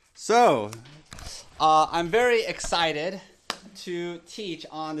So, I'm very excited to teach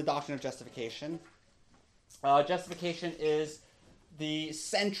on the doctrine of justification. Justification is the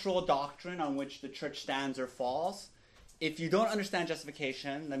central doctrine on which the church stands or falls. If you don't understand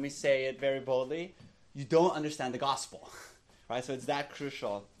justification, let me say it very boldly, you don't understand the gospel, right? So it's that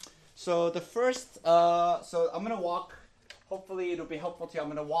crucial. So the first, so I'm going to walk, hopefully it'll be helpful to you. I'm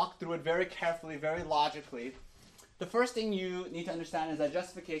going to walk through it very carefully, very logically. The first thing you need to understand is that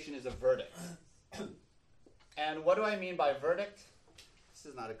justification is a verdict. And what do I mean by verdict? This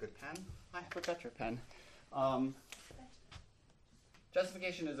is not a good pen. I forgot your pen.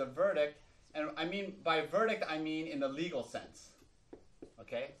 Justification is a verdict, and I mean by verdict, I mean in the legal sense.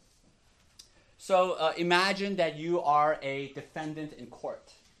 Okay? So imagine that you are a defendant in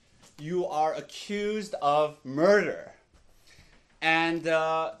court. You are accused of murder. And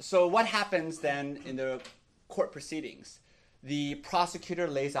so what happens then in the court proceedings? The prosecutor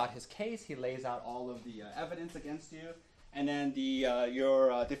lays out his case. He lays out all of the evidence against you, and then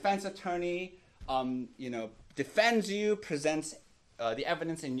your defense attorney, defends you, presents the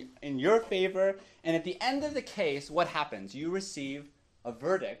evidence in your favor, and at the end of the case, what happens? You receive a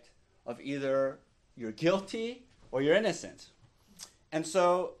verdict of either you're guilty or you're innocent. And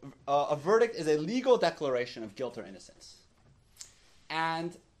so a verdict is a legal declaration of guilt or innocence.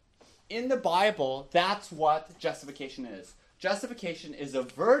 And in the Bible, that's what justification is. Justification is a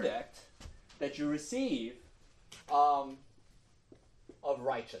verdict that you receive of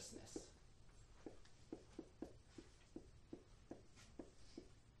righteousness.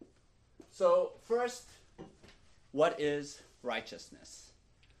 So first, what is righteousness?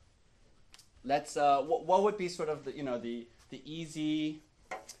 Let's. What would be sort of the easy,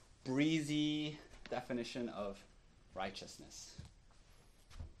 breezy definition of righteousness?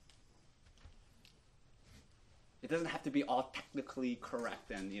 It doesn't have to be all technically correct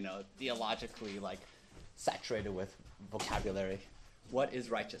and theologically saturated with vocabulary. What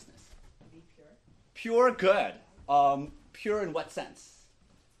is righteousness? Be pure. Pure good. Pure in what sense?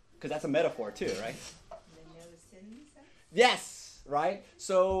 Because that's a metaphor too, right? No sin sense? Yes, right?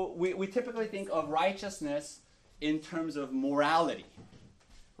 So we typically think of righteousness in terms of morality,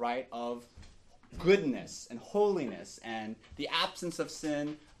 right? Of goodness and holiness and the absence of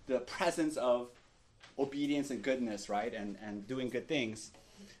sin, the presence of obedience and goodness, right? And doing good things.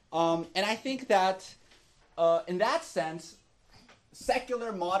 And I think that in that sense,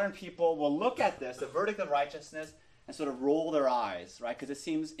 secular modern people will look at this, the verdict of righteousness, and sort of roll their eyes, right? Because it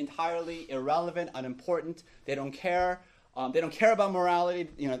seems entirely irrelevant, unimportant. They don't care. They don't care about morality.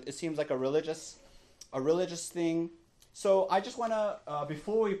 It seems like a religious thing. So I just want to,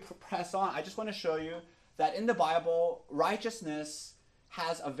 before we press on, I just want to show you that in the Bible, righteousness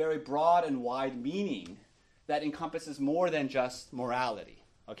has a very broad and wide meaning that encompasses more than just morality.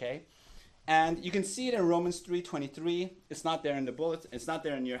 Okay, and you can see it in Romans 3:23. It's not there in the bullet. It's not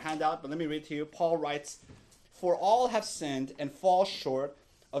there in your handout. But let me read to you. Paul writes, "For all have sinned and fall short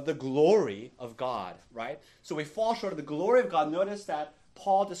of the glory of God." Right. So we fall short of the glory of God. Notice that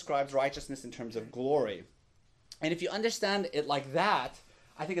Paul describes righteousness in terms of glory, and if you understand it like that,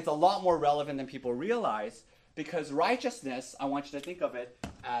 I think it's a lot more relevant than people realize. Because righteousness, I want you to think of it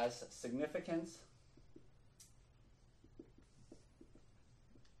as significance,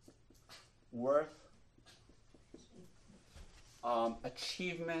 worth,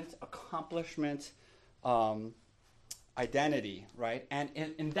 achievement, accomplishment, identity, right? And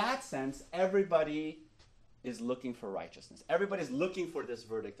in that sense, everybody is looking for righteousness. Everybody's looking for this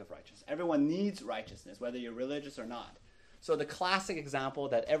verdict of righteousness. Everyone needs righteousness, whether you're religious or not. So the classic example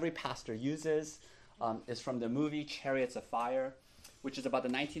that every pastor uses is from the movie Chariots of Fire, which is about the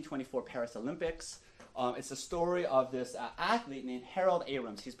 1924 Paris Olympics. It's the story of this athlete named Harold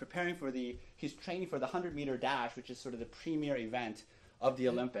Abrams. He's training for the 100-meter dash, which is sort of the premier event of the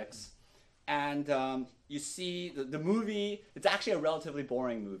Olympics. And you see the movie, it's actually a relatively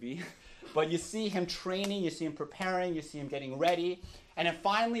boring movie, but you see him training, you see him preparing, you see him getting ready, and then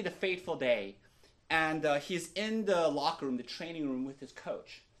finally the fateful day, and he's in the locker room, the training room with his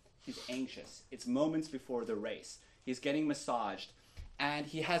coach. He's anxious. It's moments before the race. He's getting massaged. And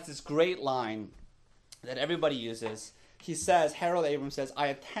he has this great line that everybody uses. He says, Harold Abrams says, "I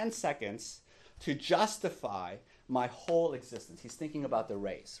have 10 seconds to justify my whole existence." He's thinking about the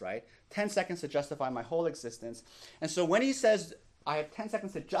race, right? 10 seconds to justify my whole existence. And so when he says, "I have 10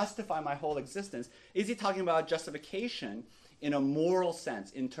 seconds to justify my whole existence," is he talking about justification in a moral sense,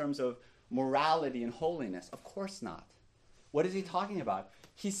 in terms of morality and holiness? Of course not. What is he talking about?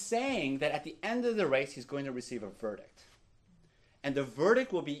 He's saying that at the end of the race, he's going to receive a verdict. And the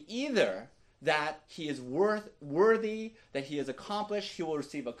verdict will be either that he is worthy, that he is accomplished, he will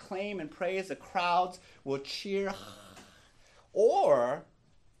receive acclaim and praise, the crowds will cheer. Or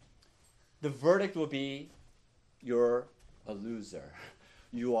the verdict will be, you're a loser.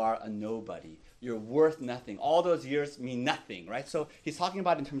 You are a nobody. You're worth nothing. All those years mean nothing, right? So he's talking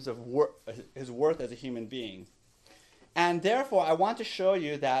about in terms of his worth as a human being. And therefore, I want to show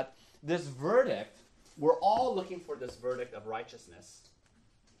you that this verdict, we're all looking for this verdict of righteousness.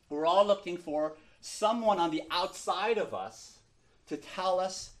 We're all looking for someone on the outside of us to tell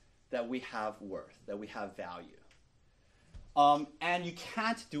us that we have worth, that we have value. And you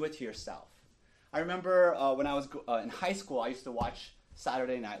can't do it to yourself. I remember when I was in high school, I used to watch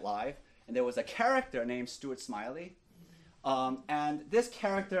Saturday Night Live, and there was a character named Stuart Smiley. And this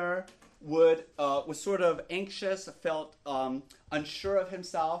character was sort of anxious, felt unsure of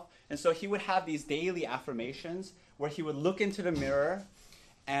himself, and so he would have these daily affirmations where he would look into the mirror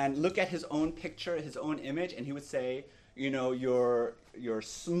and look at his own picture, his own image, and he would say, you're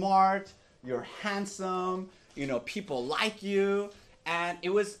smart, you're handsome, people like you. And it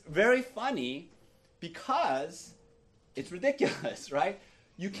was very funny because it's ridiculous, right?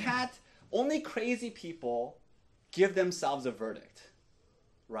 You can't, only crazy people give themselves a verdict,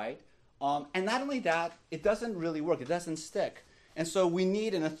 right? And not only that, it doesn't really work, it doesn't stick. And so we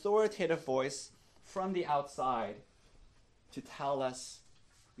need an authoritative voice from the outside to tell us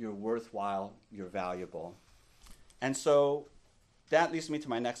you're worthwhile, you're valuable. And so that leads me to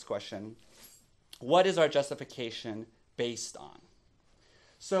my next question. What is our justification based on?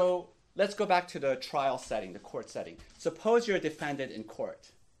 So let's go back to the trial setting, the court setting. Suppose you're a defendant in court.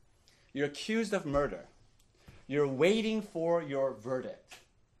 You're accused of murder. You're waiting for your verdict.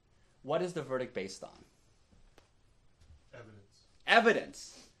 What is the verdict based on?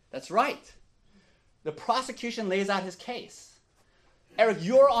 Evidence. That's right. The prosecution lays out his case. Eric,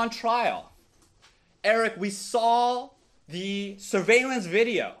 you're on trial. Eric, we saw the surveillance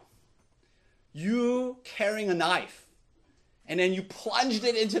video. You carrying a knife. And then you plunged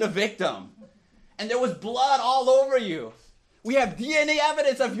it into the victim. And there was blood all over you. We have DNA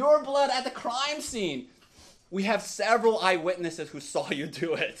evidence of your blood at the crime scene. We have several eyewitnesses who saw you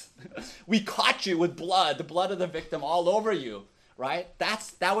do it. We caught you with blood, the blood of the victim all over you, right?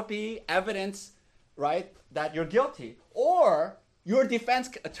 That would be evidence, right, that you're guilty. Or your defense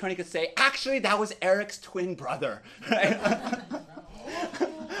attorney could say, actually, that was Eric's twin brother, right?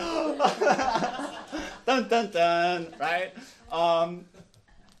 Dun, dun, dun, right? Or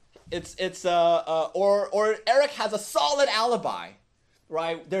Eric has a solid alibi,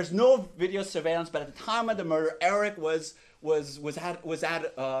 right? There's no video surveillance, but at the time of the murder, Eric he was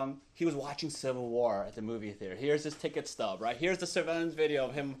watching Civil War at the movie theater. Here's his ticket stub, right? Here's the surveillance video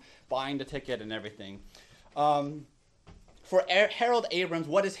of him buying the ticket and everything. For Harold Abrams,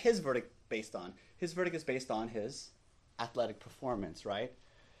 what is his verdict based on? His verdict is based on his athletic performance, right?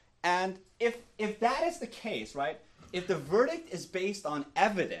 And if that is the case, right? If the verdict is based on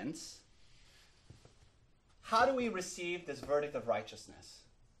evidence, how do we receive this verdict of righteousness?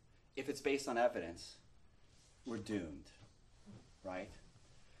 If it's based on evidence, we're doomed, right?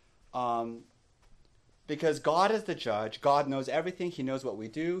 Because God is the judge. God knows everything. He knows what we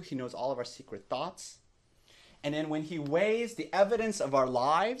do. He knows all of our secret thoughts. And then when he weighs the evidence of our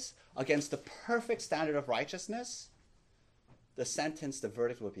lives against the perfect standard of righteousness, the sentence, the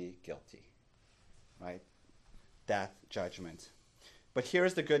verdict will be guilty, right? Death, judgment. But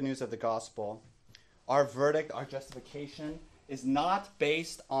here's the good news of the gospel. Our verdict, our justification, is not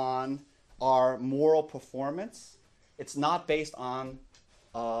based on our moral performance. It's not based on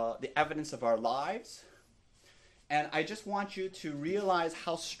the evidence of our lives. And I just want you to realize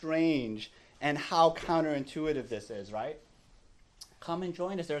how strange and how counterintuitive this is, right? Come and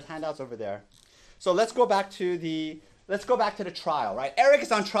join us. There's handouts over there. So let's go back to the trial, right? Eric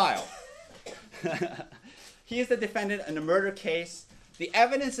is on trial. He is the defendant in a murder case. The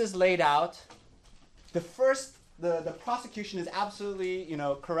evidence is laid out. The prosecution is absolutely,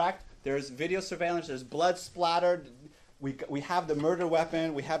 correct. There's video surveillance. There's blood splattered. We have the murder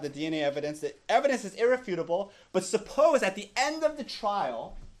weapon. We have the DNA evidence. The evidence is irrefutable. But suppose at the end of the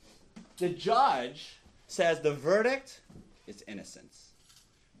trial, the judge says the verdict is innocence,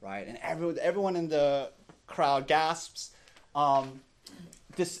 right? And everyone in the crowd gasps.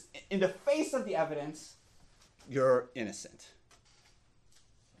 This in the face of the evidence, you're innocent.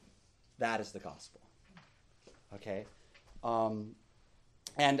 That is the gospel. Okay?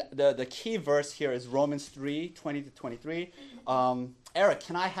 And the key verse here is Romans 3:20-23. Eric,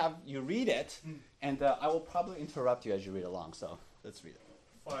 can I have you read it? And I will probably interrupt you as you read along, so let's read it.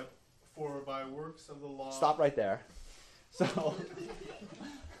 For by works of the law... Stop right there. So,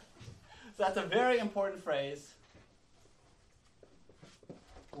 So that's a very important phrase.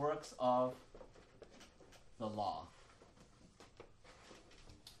 Works of the law.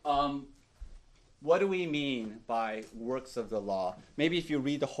 What do we mean by works of the law? Maybe if you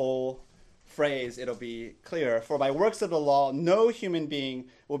read the whole phrase, it'll be clear. For by works of the law, no human being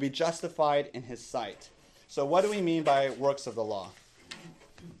will be justified in his sight. So what do we mean by works of the law?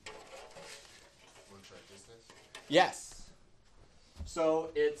 Works righteousness. Yes.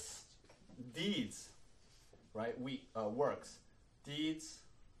 So it's deeds, right? Works. Deeds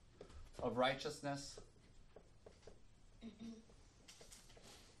of righteousness.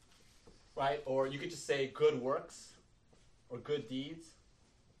 Right? Or you could just say good works or good deeds.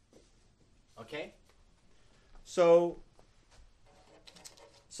 Okay? So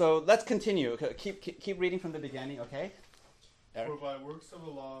let's continue. Keep reading from the beginning, okay? For by works of the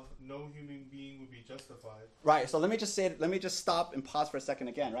law, no human being would be justified. Right. So let me just stop and pause for a second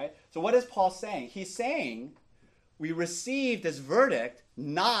again, right? So what is Paul saying? He's saying we receive this verdict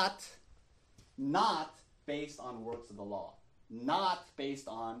not based on works of the law, not based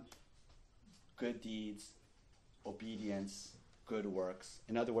on good deeds, obedience, good works.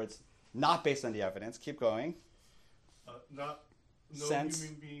 In other words, not based on the evidence. Keep going. No Sense.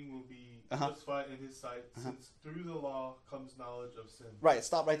 human being will be justified in his sight, since through the law comes knowledge of sin. Right,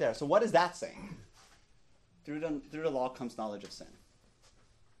 stop right there. So what is that saying? Through the law comes knowledge of sin.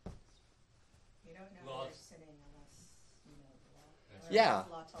 You don't know Laws. you're sinning unless you know the law. That's Or Yeah. unless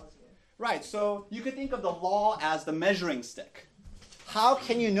the law tells you. Right, so you could think of the law as the measuring stick. How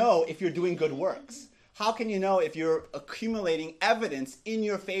can you know if you're doing good works? How can you know if you're accumulating evidence in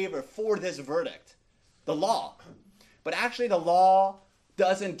your favor for this verdict? The law. But actually the law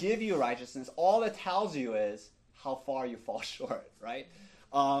doesn't give you righteousness. All it tells you is how far you fall short, right?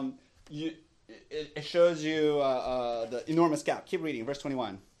 It shows you the enormous gap. Keep reading, verse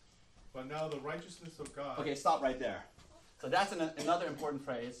 21. But now the righteousness of God. Okay, stop right there. So that's another important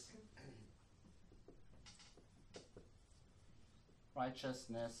phrase.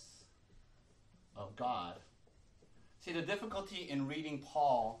 Righteousness of God. See, the difficulty in reading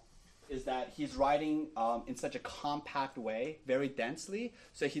Paul is that he's writing in such a compact way, very densely,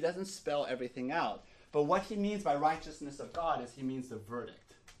 so he doesn't spell everything out. But what he means by righteousness of God is he means the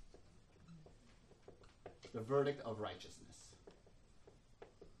verdict. The verdict of righteousness.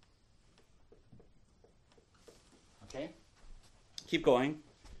 Okay? Keep going.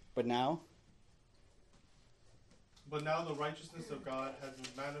 But now? But now the righteousness of God has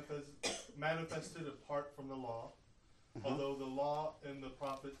been manifested apart from the law, although the law and the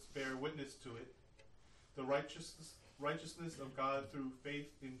prophets bear witness to it. The righteousness of God through faith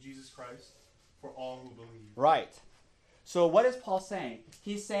in Jesus Christ for all who believe. Right. So what is Paul saying?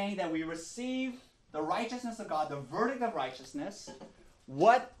 He's saying that we receive the righteousness of God, the verdict of righteousness.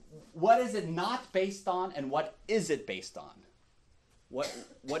 What is it not based on, and what is it based on?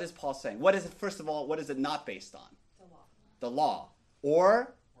 What is Paul saying? First of all, what is it not based on? The law. The law.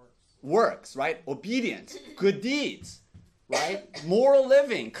 Or works, right? Obedience, good deeds, right? Moral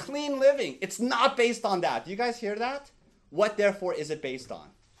living, clean living. It's not based on that. Do you guys hear that? What therefore is it based on?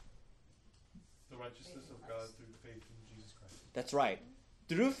 The righteousness of God through faith in Jesus Christ. That's right.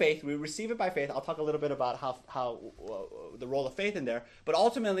 Through faith, we receive it by faith. I'll talk a little bit about how the role of faith in there. But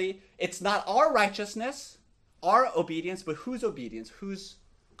ultimately, it's not our righteousness, our obedience, but whose obedience? Whose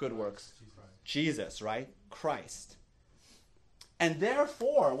good works? Jesus, right? Christ. And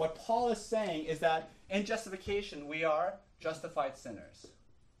therefore, what Paul is saying is that in justification, we are justified sinners.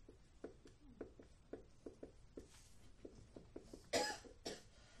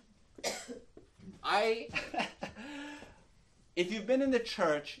 If you've been in the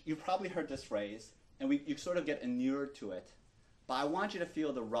church, you've probably heard this phrase, and you sort of get inured to it. But I want you to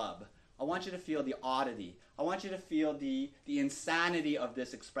feel the rub. I want you to feel the oddity. I want you to feel the insanity of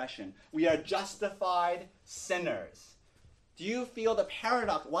this expression. We are justified sinners. Do you feel the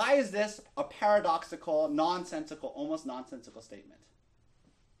paradox? Why is this a paradoxical, nonsensical, almost nonsensical statement?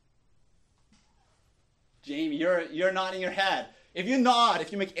 Jamie, you're nodding your head. If you nod,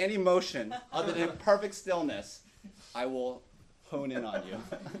 if you make any motion other than perfect stillness, I will hone in on you.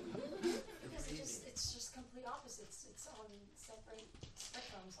 Because it's just complete opposites. It's on separate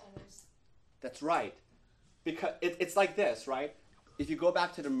spectrums almost. That's right. Because it's like this, right? If you go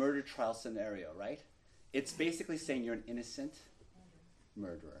back to the murder trial scenario, right? It's basically saying you're an innocent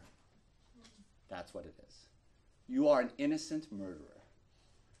murderer. That's what it is. You are an innocent murderer.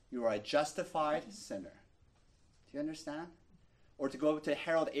 You are a justified sinner. Do you understand? Or to go to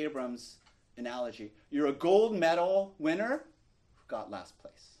Harold Abrams' analogy, you're a gold medal winner who got last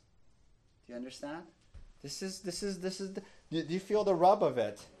place. Do you understand? Do you feel the rub of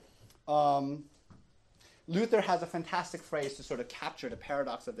it? Luther has a fantastic phrase to sort of capture the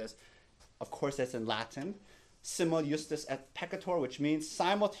paradox of this. Of course, it's in Latin. Simul justus et peccator, which means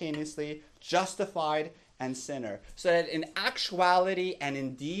simultaneously justified and sinner. So that in actuality and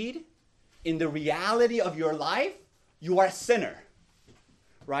indeed, in the reality of your life, you are a sinner.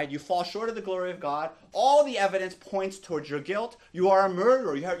 Right? You fall short of the glory of God. All the evidence points towards your guilt. You are a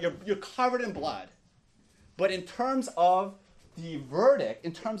murderer. You're covered in blood. But in terms of the verdict,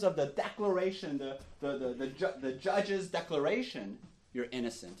 in terms of the declaration, the judge's declaration, you're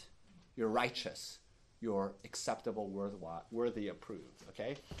innocent. You're righteous. You're acceptable, worthy, approved.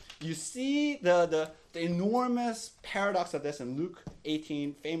 Okay? You see the enormous paradox of this in Luke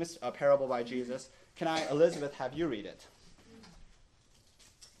 18, famous parable by Jesus. Can I, Elizabeth, have you read it?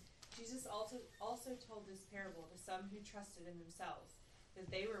 Jesus also told this parable to some who trusted in themselves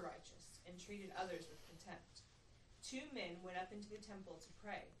that they were righteous and treated others with contempt. 2 men went up into the temple to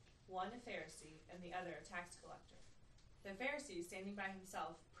pray, one a Pharisee and the other a tax collector. The Pharisee, standing by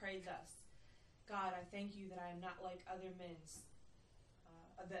himself, prayed thus: God, I thank you that I am not like other men,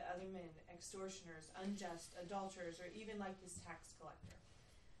 extortioners, unjust, adulterers, or even like this tax collector.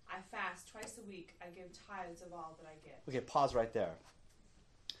 I fast twice a week. I give tithes of all that I get. Okay, pause right there.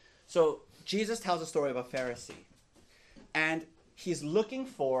 So Jesus tells a story of a Pharisee, and he's looking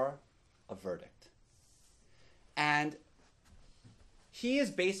for a verdict. And he is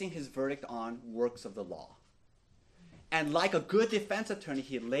basing his verdict on works of the law. And like a good defense attorney,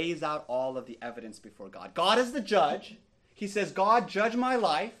 he lays out all of the evidence before God. God is the judge. He says, God, judge my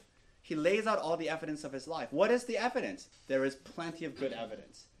life. He lays out all the evidence of his life. What is the evidence? There is plenty of good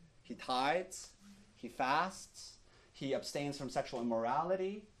evidence. He tithes, he fasts, he abstains from sexual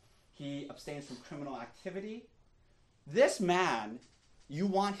immorality, he abstains from criminal activity. This man, you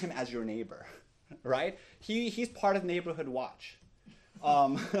want him as your neighbor, right? He's part of Neighborhood Watch.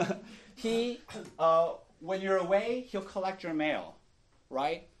 When you're away, he'll collect your mail,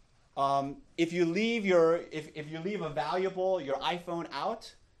 right? If you leave a valuable, your iPhone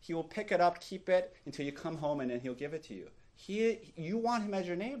out, he will pick it up, keep it until you come home, and then he'll give it to you. You want him as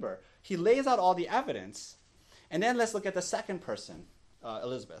your neighbor. He lays out all the evidence. And then let's look at the second person,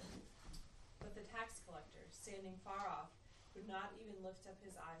 Elizabeth. But the tax collector, standing far off, would not even lift up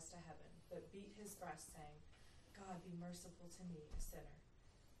his eyes to heaven, but beat his breast, saying, God, be merciful to me, a sinner.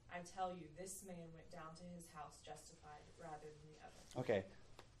 I tell you, this man went down to his house justified rather than the other. Okay.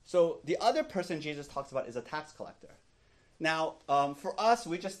 So the other person Jesus talks about is a tax collector. Now, for us,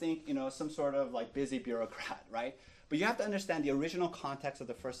 we just think, some sort of like busy bureaucrat, right? But you have to understand the original context of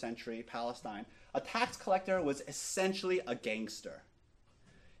the first century Palestine. A tax collector was essentially a gangster.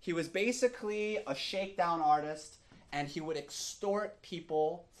 He was basically a shakedown artist, and he would extort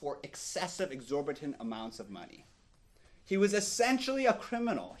people for excessive, exorbitant amounts of money. He was essentially a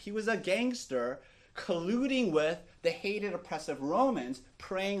criminal. He was a gangster colluding with the hated, oppressive Romans,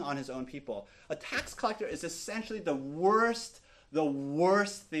 preying on his own people. A tax collector is essentially the worst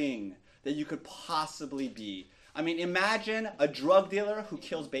thing that you could possibly be. I mean, imagine a drug dealer who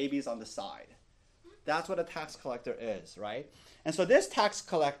kills babies on the side. That's what a tax collector is, right? And so this tax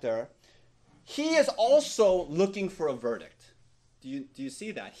collector, he is also looking for a verdict. Do you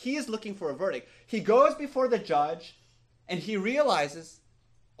see that? He is looking for a verdict. He goes before the judge, and he realizes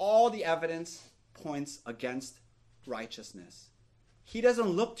all the evidence points against righteousness. He doesn't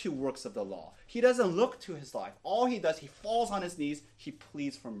look to works of the law. He doesn't look to his life. All he does, he falls on his knees. He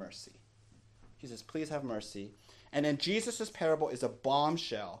pleads for mercy. He says, please have mercy. And then Jesus' parable is a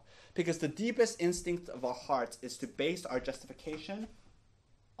bombshell, because the deepest instinct of our hearts is to base our justification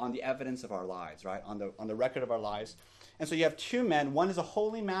on the evidence of our lives, right? On the record of our lives. And so you have 2 men. One is a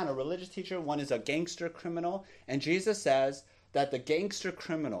holy man, a religious teacher. One is a gangster criminal. And Jesus says that the gangster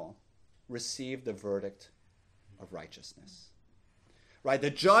criminal received the verdict of righteousness. Right?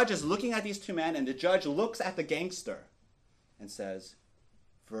 The judge is looking at these 2 men, and the judge looks at the gangster and says,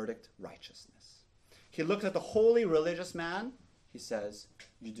 verdict, righteousness. He looks at the holy religious man. He says,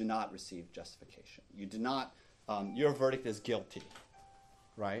 you do not receive justification. You do not, your verdict is guilty.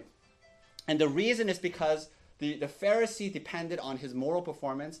 Right? And the reason is because the Pharisee depended on his moral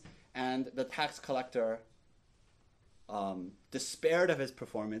performance, and the tax collector despaired of his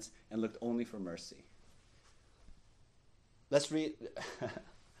performance and looked only for mercy. Let's read.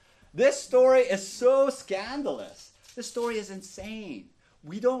 This story is so scandalous. This story is insane.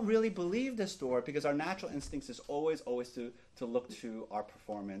 We don't really believe this story because our natural instincts is always to look to our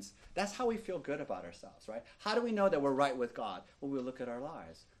performance. That's how we feel good about ourselves, right? How do we know that we're right with God? Well, we look at our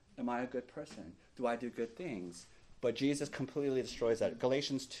lives. Am I a good person? Do I do good things? But Jesus completely destroys that.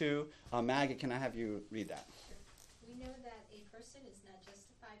 Galatians 2, Maggie, can I have you read that? We know that a person is not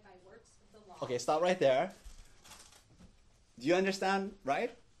justified by works Okay, stop right there. Do you understand,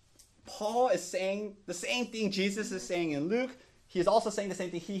 right? Paul is saying the same thing Jesus is saying in Luke. He is also saying the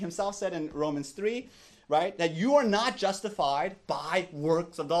same thing he himself said in Romans 3, right? That you are not justified by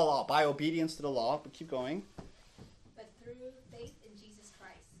works of the law, by obedience to the law. But keep going. But through faith in Jesus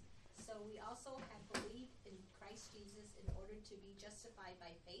Christ. So we also have believed in Christ Jesus in order to be justified by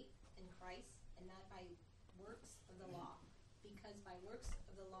faith in Christ and not by works of the law. Because by works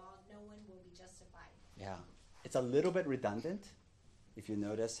of the law, no one will be justified. Yeah. It's a little bit redundant. If you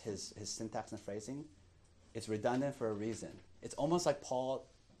notice his syntax and phrasing, it's redundant for a reason. It's almost like Paul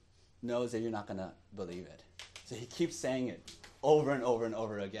knows that you're not going to believe it. So he keeps saying it over and over and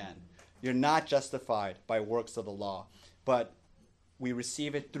over again. You're not justified by works of the law, but we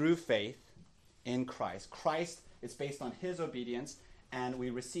receive it through faith in Christ. Christ is based on his obedience, and we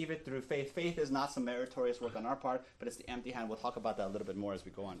receive it through faith. Faith is not some meritorious work on our part, but it's the empty hand. We'll talk about that a little bit more as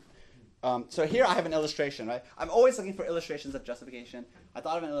we go on. So here I have an illustration, right? I'm always looking for illustrations of justification. I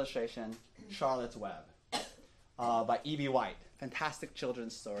thought of an illustration, Charlotte's Web, by E.B. White. Fantastic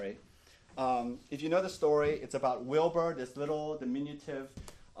children's story. If you know the story, it's about Wilbur, this little diminutive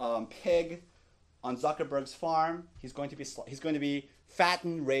pig on Zuckerberg's farm. He's going to be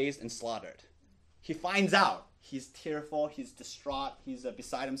fattened, raised, and slaughtered. He finds out. He's tearful. He's distraught. He's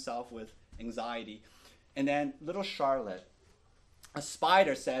beside himself with anxiety. And then little Charlotte, a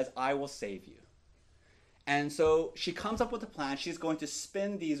spider, says, I will save you. And so she comes up with a plan. She's going to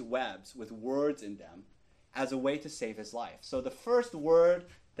spin these webs with words in them as a way to save his life. So the first word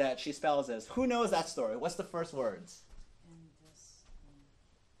that she spells is, who knows that story? What's the first words?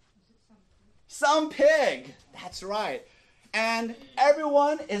 Some pig. That's right. And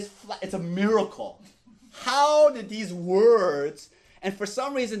everyone it's a miracle. How did these words, and for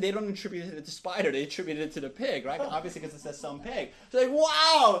some reason they don't attribute it to the spider, they attribute it to the pig, right? Obviously because it says some pig. So like,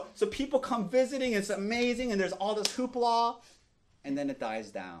 wow! So people come visiting, it's amazing, and there's all this hoopla, and then it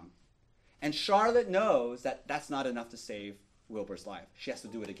dies down. And Charlotte knows that that's not enough to save Wilbur's life. She has to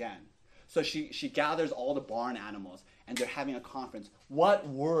do it again. So she gathers all the barn animals, and they're having a conference. What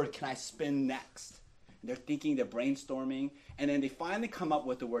word can I spin next? And they're thinking, they're brainstorming, and then they finally come up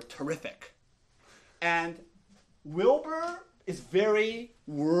with the word terrific. And Wilbur is very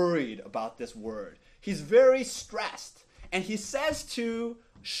worried about this word. He's very stressed. And he says to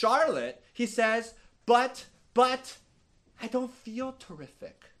Charlotte, he says, but I don't feel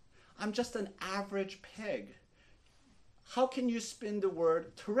terrific. I'm just an average pig. How can you spin the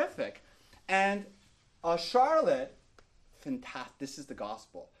word terrific? And Charlotte, this is the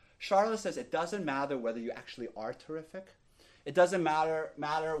gospel. Charlotte says it doesn't matter whether you actually are terrific. It doesn't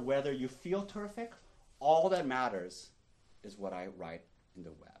matter whether you feel terrific. All that matters is what I write in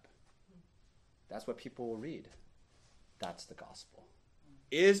the web. That's what people will read. That's the gospel.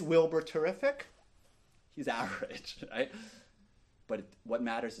 Is Wilbur terrific? He's average, right? But what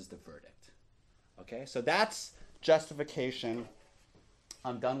matters is the verdict. Okay, so that's justification.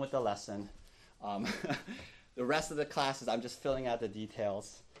 I'm done with the lesson. The rest of the classes, I'm just filling out the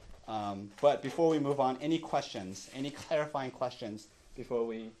details. But before we move on, any questions, any clarifying questions before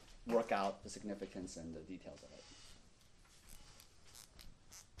we work out the significance and the details of it?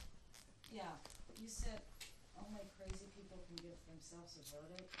 Yeah, you said only crazy people can give themselves a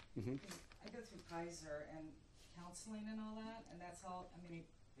verdict. Mm-hmm. I go through Kaiser and counseling and all that, and that's all. I mean,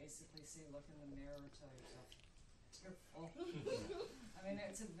 he basically say, look in the mirror, tell yourself you're full. I mean,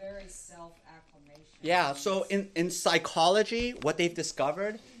 it's a very self-acclamation. Yeah, so in psychology, what they've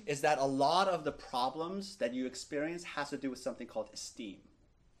discovered is that a lot of the problems that you experience has to do with something called esteem.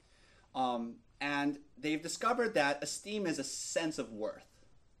 And they've discovered that esteem is a sense of worth.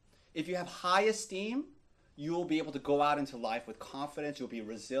 If you have high esteem, you will be able to go out into life with confidence. You'll be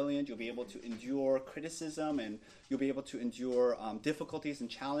resilient. You'll be able to endure criticism, and you'll be able to endure difficulties and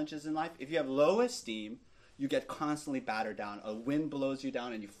challenges in life. If you have low esteem, you get constantly battered down. A wind blows you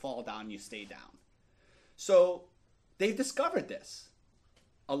down, and you fall down, and you stay down. So they've discovered this.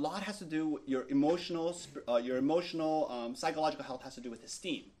 A lot has to do with your emotional, psychological health has to do with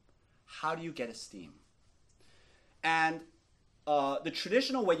esteem. How do you get esteem? And the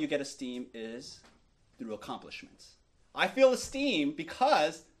traditional way you get esteem is through accomplishments. I feel esteem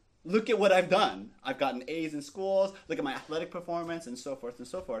because look at what I've done. I've gotten A's in schools, look at my athletic performance, and so forth and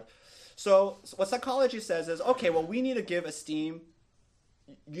so forth. So what psychology says is, okay, well, we need to give esteem.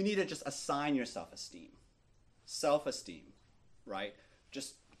 You need to just assign yourself esteem, self-esteem, right?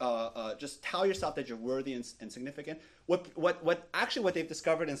 Just tell yourself that you're worthy and significant. What they've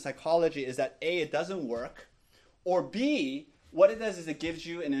discovered in psychology is that A, it doesn't work, or B, what it does is it gives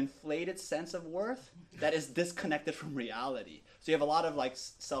you an inflated sense of worth that is disconnected from reality. So you have a lot of like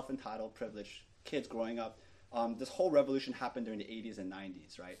self-entitled, privileged kids growing up. This whole revolution happened during the 80s and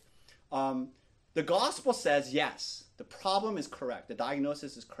 90s, right? The gospel says, yes, the problem is correct. The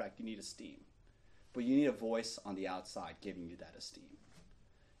diagnosis is correct. You need esteem. But you need a voice on the outside giving you that esteem.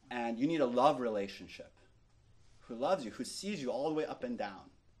 And you need a love relationship who loves you, who sees you all the way up and down.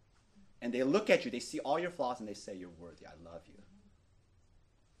 And they look at you, they see all your flaws, and they say, you're worthy, I love you.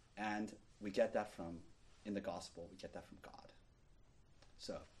 And we get that in the gospel, we get that from God.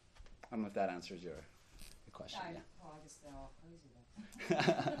 So, I don't know if that answers your question. I Yeah. well, I guess they're all crazy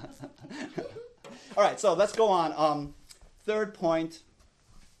then. All right, so let's go on. Third point,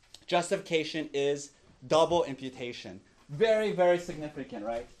 justification is double imputation. Very, very significant,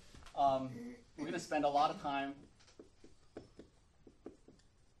 right? We're going to spend a lot of time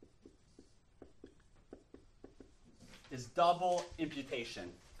is double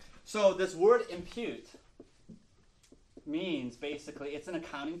imputation. So this word impute means basically, it's an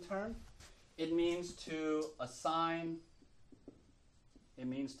accounting term. It means to assign, it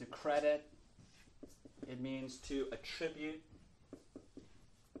means to credit, it means to attribute.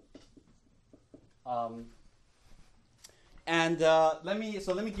 Let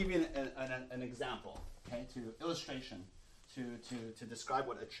me give you an example, okay, to illustration, to describe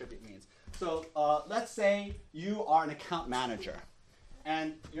what attribute means. So let's say you are an account manager,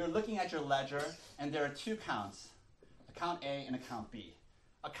 and you're looking at your ledger, and there are two accounts, account A and account B.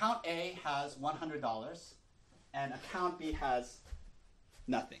 Account A has $100, and account B has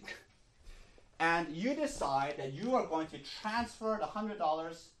nothing. And you decide that you are going to transfer the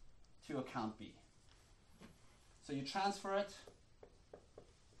 $100 to account B. So you transfer it.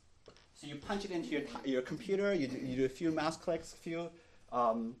 So you punch it into your computer. You do a few mouse clicks, a few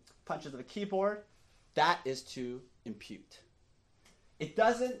punches of the keyboard. That is to impute. It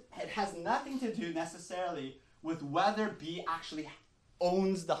has nothing to do necessarily with whether B actually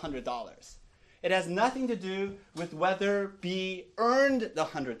owns the $100. It has nothing to do with whether B earned the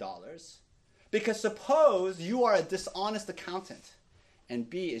 $100. Because suppose you are a dishonest accountant and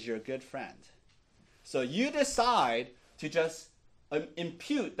B is your good friend. So you decide to just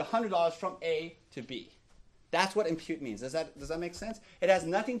impute the $100 from A to B. That's what impute means. Does that make sense? It has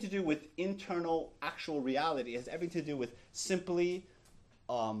nothing to do with internal actual reality. It has everything to do with simply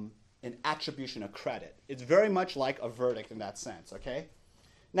an attribution of credit. It's very much like a verdict in that sense, okay?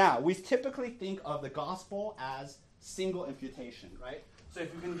 Now, we typically think of the gospel as single imputation, right? So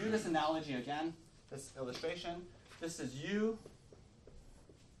if we can do this analogy again, this illustration, this is you,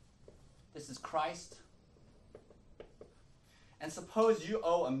 this is Christ, and suppose you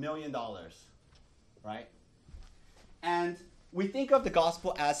owe $1 million, right? And we think of the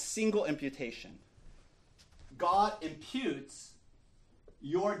gospel as single imputation. God imputes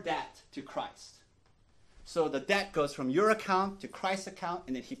your debt to Christ. So the debt goes from your account to Christ's account,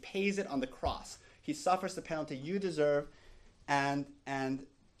 and then he pays it on the cross. He suffers the penalty you deserve, and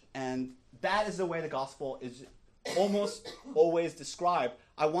that is the way the gospel is almost always described.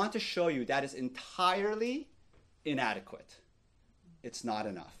 I want to show you that is entirely inadequate. It's not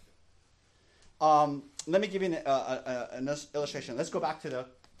enough. Let me give you an illustration. Let's go back to the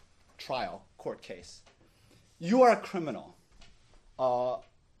trial, court case. You are a criminal,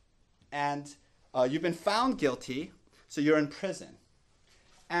 and you've been found guilty, so you're in prison.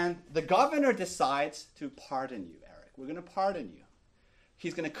 And the governor decides to pardon you, Eric. We're going to pardon you.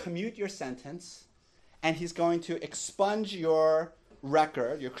 He's going to commute your sentence, and he's going to expunge your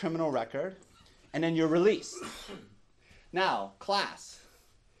record, your criminal record, and then you're released. Now, class,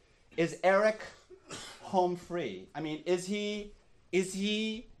 is Eric home free? I mean, is he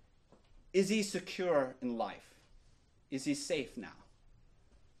secure in life? Is he safe now?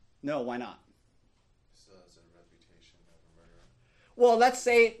 No, why not? Still has a reputation of a murderer. Well, let's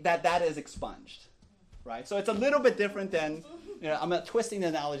say that is expunged, right? So it's a little bit different than, I'm twisting the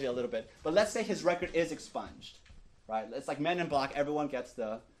analogy a little bit, but let's say his record is expunged, right? It's like Men in Black, everyone gets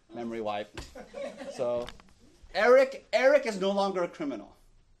the memory wipe. So Eric is no longer a criminal.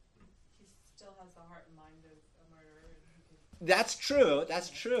 He still has the heart and mind of a murderer. And That's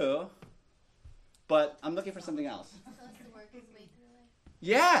true. But I'm looking for something else. So has to work his way through life.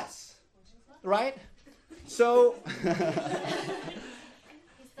 Yes, right? So,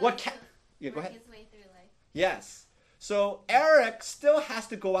 yeah, go ahead. His way through life. Yes. So Eric still has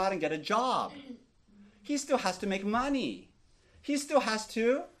to go out and get a job. He still has to make money. He still has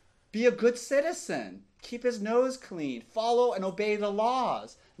to be a good citizen, keep his nose clean, follow and obey the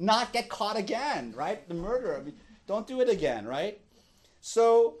laws, not get caught again, right? The murderer. I mean, don't do it again, right?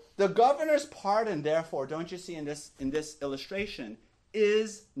 So the governor's pardon, therefore, don't you see in this illustration,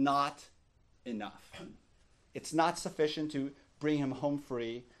 is not enough. It's not sufficient to bring him home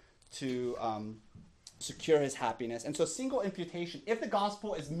free, to secure his happiness. And so single imputation, if the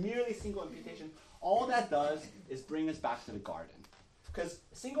gospel is merely single imputation, all that does is bring us back to the garden. Because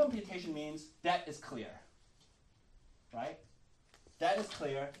single imputation means debt is clear, right? Debt is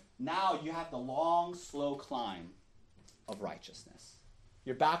clear. Now you have the long, slow climb of righteousness.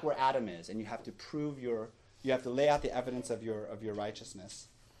 You're back where Adam is, and you have to you have to lay out the evidence of your righteousness.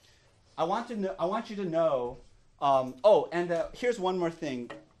 I want you to know. Here's one more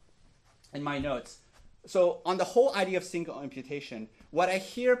thing in my notes. So on the whole idea of single imputation, what I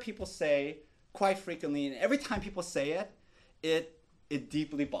hear people say quite frequently, and every time people say it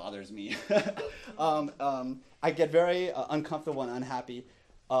deeply bothers me. I get very uncomfortable and unhappy.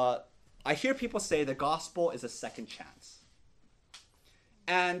 I hear people say the gospel is a second chance.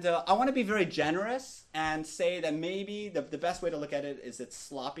 And I want to be very generous and say that maybe the best way to look at it is it's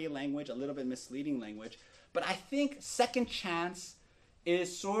sloppy language, a little bit misleading language. But I think second chance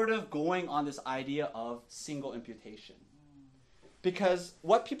is sort of going on this idea of single imputation. Because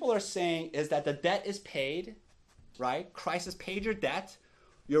what people are saying is that the debt is paid, right? Christ has paid your debt.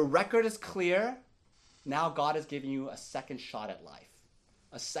 Your record is clear. Now God is giving you a second shot at life,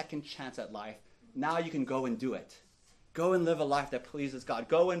 a second chance at life. Now you can go and do it. Go and live a life that pleases God.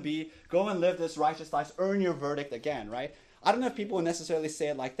 Go and live this righteous life. Earn your verdict again, right? I don't know if people would necessarily say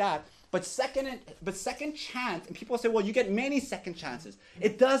it like that, but second chance, and people say, well, you get many second chances.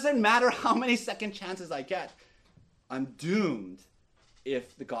 It doesn't matter how many second chances I get. I'm doomed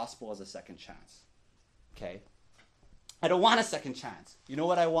if the gospel is a second chance. Okay? I don't want a second chance. You know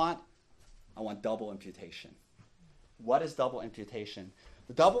what I want? I want double imputation. What is double imputation?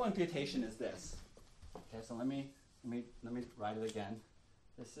 The double imputation is this. Okay, so let me write it again.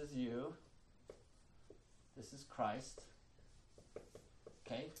 This is you. This is Christ.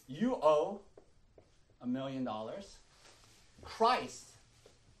 Okay? You owe $1 million. Christ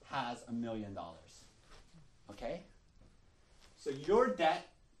has $1 million. Okay? So your debt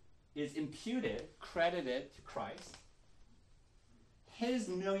is imputed, credited to Christ. His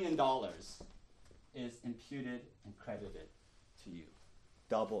 $1 million is imputed and credited to you.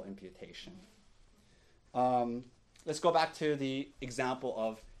 Double imputation. Let's go back to the example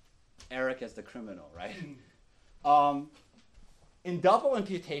of Eric as the criminal, right? In double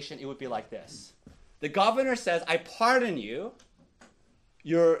imputation, it would be like this. The governor says, I pardon you.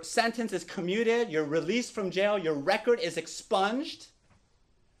 Your sentence is commuted. You're released from jail. Your record is expunged.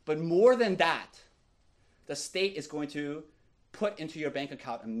 But more than that, the state is going to put into your bank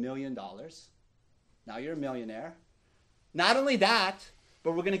account $1 million. Now you're a millionaire. Not only that,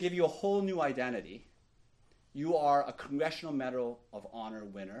 but we're going to give you a whole new identity. You are a Congressional Medal of Honor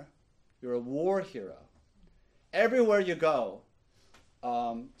winner. You're a war hero. Everywhere you go,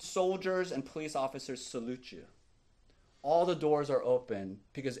 soldiers and police officers salute you. All the doors are open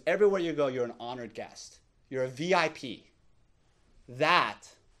because everywhere you go, you're an honored guest. You're a VIP. That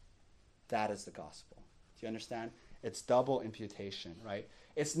is the gospel. Do you understand? It's double imputation, right?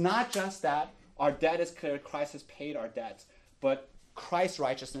 It's not just that our debt is clear, Christ has paid our debts, but Christ's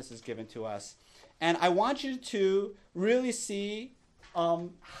righteousness is given to us. And I want you to really see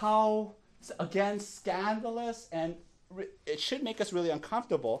how, again, scandalous, and it should make us really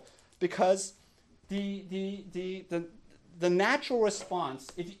uncomfortable, because the natural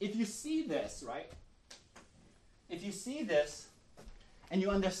response, if you see this, right? If you see this and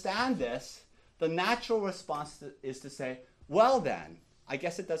you understand this, the natural response is to say, well then, I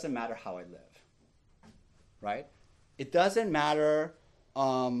guess it doesn't matter how I live, right? It doesn't matter.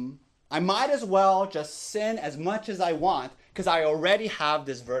 I might as well just sin as much as I want because I already have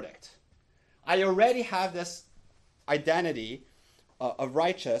this verdict. I already have this identity of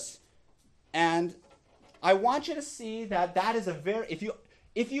righteous, and I want you to see that that is a very,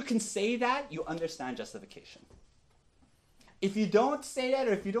 if you can say that, you understand justification. If you don't say that,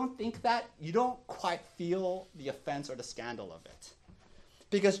 or if you don't think that, you don't quite feel the offense or the scandal of it.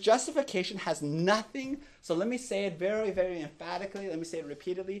 Because justification has nothing, so let me say it very, very emphatically, let me say it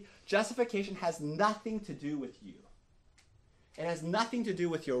repeatedly, justification has nothing to do with you. It has nothing to do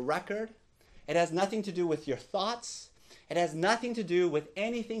with your record. It has nothing to do with your thoughts. It has nothing to do with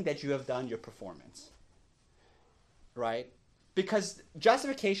anything that you have done, your performance. Right? Because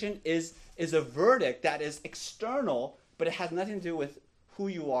justification is a verdict that is external, but it has nothing to do with who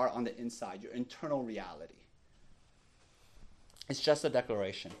you are on the inside, your internal reality. It's just a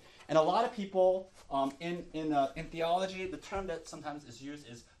declaration. And a lot of people in theology, the term that sometimes is used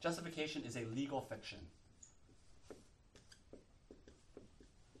is justification is a legal fiction.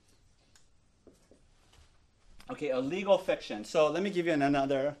 Okay, a legal fiction. So let me give you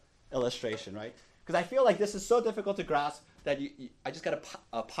another illustration, right? Because I feel like this is so difficult to grasp, that I just got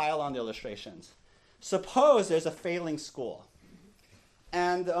to pile on the illustrations. Suppose there's a failing school,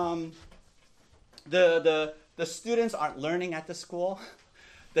 and the students aren't learning at the school.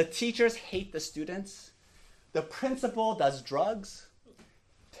 The teachers hate the students. The principal does drugs.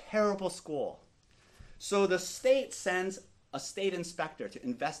 Terrible school. So the state sends a state inspector to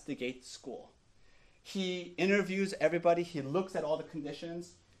investigate the school. He interviews everybody. He looks at all the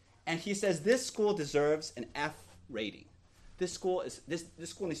conditions, and he says this school deserves an F rating. This school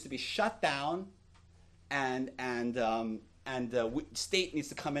needs to be shut down, and the state needs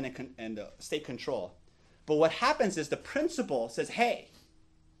to come in and state control. But what happens is the principal says, "Hey,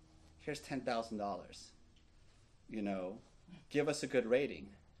 here's $10,000. Give us a good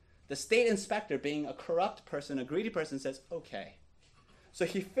rating." The state inspector, being a corrupt person, a greedy person, says, "Okay." So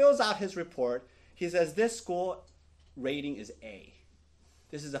he fills out his report. He says, "This school rating is A.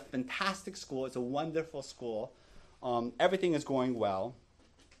 This is a fantastic school. It's a wonderful school. Everything is going well."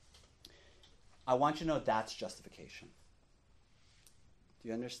 I want you to know that's justification. Do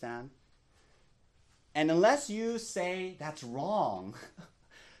you understand? And unless you say that's wrong,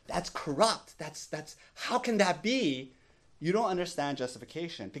 that's corrupt, that's how can that be? You don't understand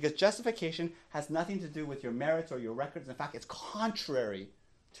justification, because justification has nothing to do with your merits or your records. In fact, it's contrary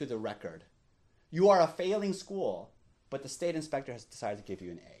to the record. You are a failing school, but the state inspector has decided to give you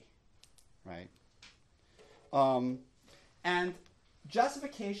an A, right? And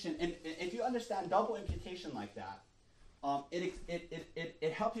justification, and if you understand double imputation like that,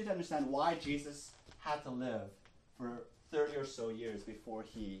 it helps you to understand why Jesus had to live for 30 or so years before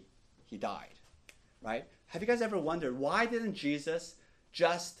he died, right? Have you guys ever wondered, why didn't Jesus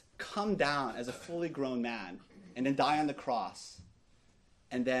just come down as a fully grown man and then die on the cross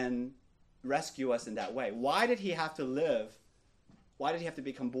and then rescue us in that way? Why did he have to live? Why did he have to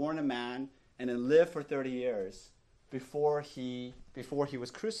become born a man and then live for 30 years before he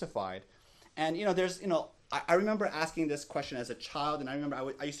was crucified? And, I remember asking this question as a child, and I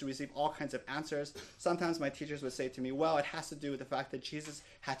remember I used to receive all kinds of answers. Sometimes my teachers would say to me, well, it has to do with the fact that Jesus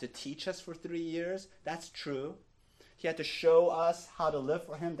had to teach us for 3 years. That's true. He had to show us how to live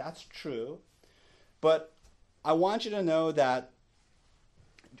for him. That's true. But I want you to know that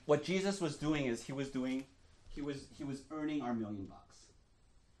what Jesus was doing is he was earning our $1 million.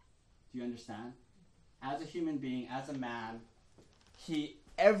 Do you understand? As a human being, as a man,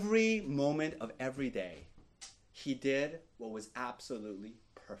 every moment of every day, he did what was absolutely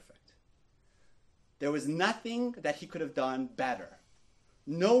perfect. There was nothing that he could have done better.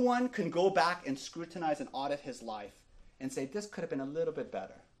 No one can go back and scrutinize and audit his life and say, this could have been a little bit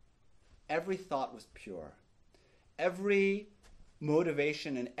better. Every thought was pure. Every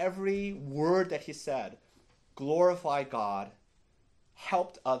motivation and every word that he said glorified God,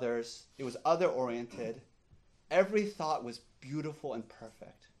 helped others. It was other-oriented. Every thought was beautiful and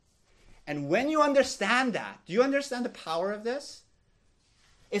perfect. And when you understand that, do you understand the power of this?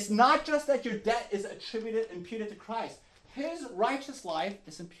 It's not just that your debt is imputed to Christ. His righteous life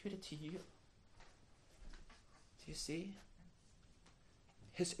is imputed to you. Do you see?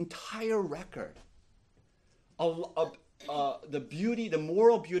 His entire record of the beauty, the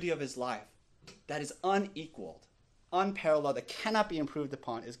moral beauty of his life that is unequaled, unparalleled, that cannot be improved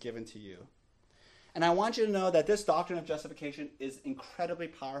upon is given to you. And I want you to know that this doctrine of justification is incredibly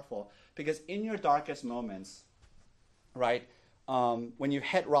powerful, because in your darkest moments, right, when you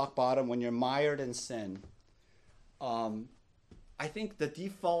hit rock bottom, when you're mired in sin, I think the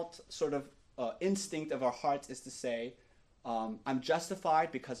default sort of instinct of our hearts is to say, I'm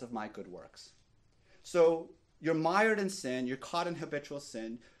justified because of my good works. So you're mired in sin, you're caught in habitual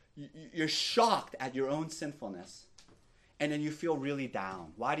sin, you're shocked at your own sinfulness, and then you feel really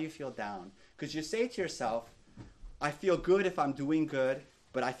down. Why do you feel down? Because you say to yourself, I feel good if I'm doing good,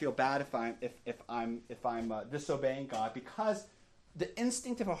 but I feel bad if I'm disobeying God, because the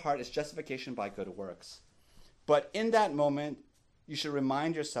instinct of our heart is justification by good works. But in that moment, you should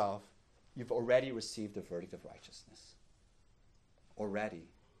remind yourself you've already received the verdict of righteousness. Already.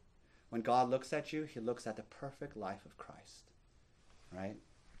 When God looks at you, he looks at the perfect life of Christ. Right?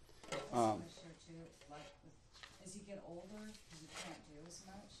 Sure too, like as you get older, you can't do as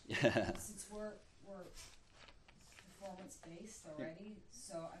much. Yeah. Since we're performance based already,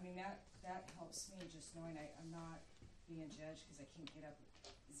 so I mean that helps me just knowing I'm not being judged because I can't get up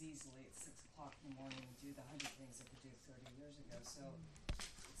as easily at 6 o'clock in the morning and do the 100 things I could do 30 years ago. So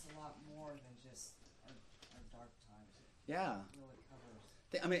it's a lot more than just our dark times. Yeah. It really covers.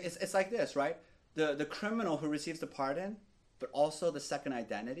 I mean, it's like this, right? The criminal who receives the pardon, but also the second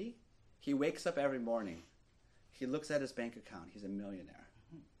identity, he wakes up every morning. He looks at his bank account. He's a millionaire.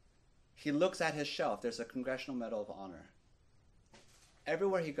 He looks at his shelf. There's a Congressional Medal of Honor.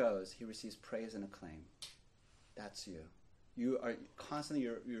 everywhere he goes, he receives praise and acclaim. That's you. You are constantly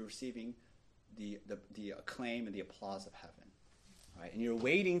you're receiving the acclaim and the applause of heaven, right? And you're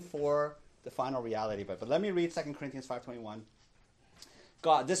waiting for the final reality. But let me read 2 Corinthians 5:21.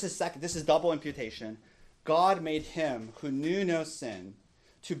 God, this is double imputation. God made him who knew no sin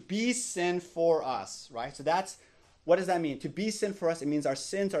to be sin for us, right? So what does that mean? To be sin for us, it means our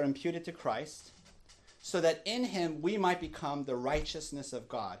sins are imputed to Christ, so that in him we might become the righteousness of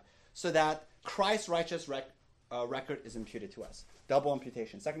God, so that Christ's righteous record is imputed to us. Double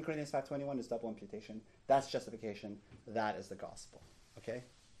imputation. 2 Corinthians 5:21 is double imputation. That's justification. That is the gospel. Okay?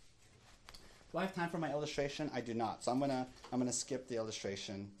 Do I have time for my illustration? I do not. So I'm gonna skip the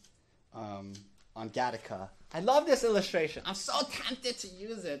illustration on Gattaca. I love this illustration. I'm so tempted to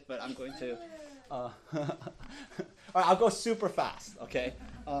use it, but I'm going to. All right, I'll go super fast, okay?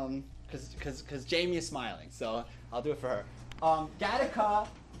 Because Jamie is smiling, so I'll do it for her. Gattaca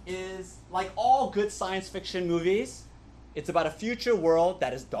is like all good science fiction movies. It's about a future world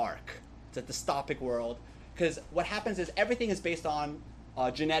that is dark. It's a dystopic world. Because what happens is everything is based on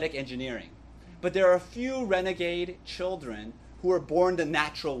genetic engineering. But there are a few renegade children who are born the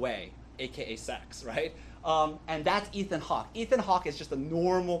natural way, aka sex, right? And that's Ethan Hawke. Ethan Hawke is just a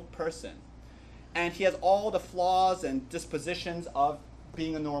normal person. And he has all the flaws and dispositions of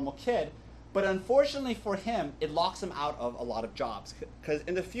being a normal kid. But unfortunately for him, it locks him out of a lot of jobs. Because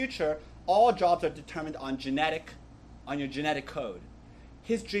in the future, all jobs are determined on your genetic code.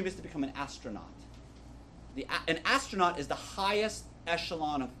 His dream is to become an astronaut. An astronaut is the highest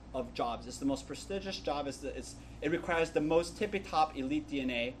echelon of jobs. It's the most prestigious job. It requires the most tippy-top elite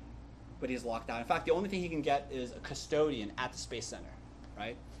DNA, but he's locked out. In fact, the only thing he can get is a custodian at the Space Center,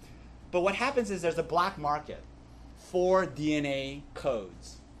 right? But what happens is there's a black market for DNA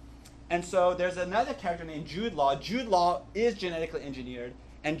codes. And so there's another character named Jude Law. Jude Law is genetically engineered,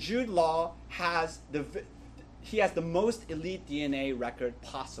 and Jude Law has the most elite DNA record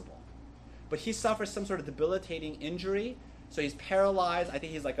possible. But he suffers some sort of debilitating injury, so he's paralyzed. I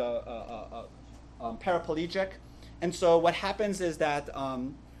think he's like a paraplegic. And so what happens is that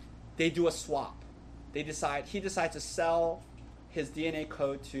they do a swap. He decides to sell his DNA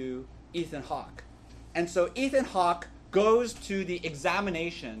code to Ethan Hawke. And so Ethan Hawke goes to the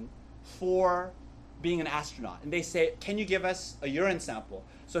examination for being an astronaut. And they say, can you give us a urine sample?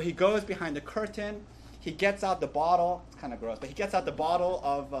 So he goes behind the curtain. He gets out the bottle. It's kind of gross, but he gets out the bottle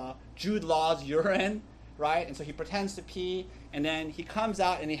of Jude Law's urine, right? And so he pretends to pee. And then he comes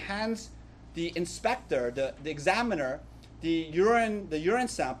out and he hands the inspector, the examiner, the urine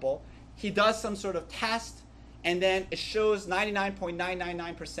sample. He does some sort of test, and then it shows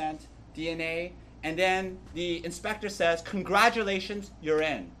 99.999% DNA. And then the inspector says, congratulations, you're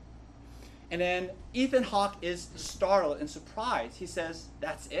in. And then Ethan Hawke is startled and surprised. He says,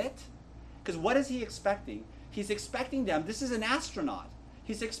 that's it? Because what is he expecting? He's expecting them, this is an astronaut.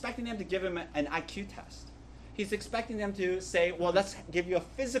 He's expecting them to give him an IQ test. He's expecting them to say, well, let's give you a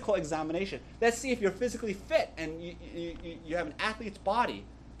physical examination. Let's see if you're physically fit and you have an athlete's body.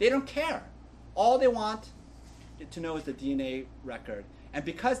 They don't care. All they want to know is the DNA record. And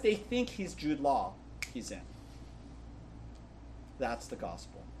because they think he's Jude Law, he's in. That's the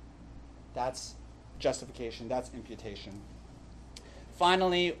gospel. That's justification. That's imputation.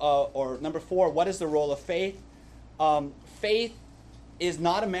 Finally, or number 4, what is the role of faith? Faith is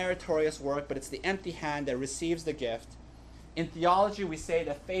not a meritorious work, but it's the empty hand that receives the gift. In theology, we say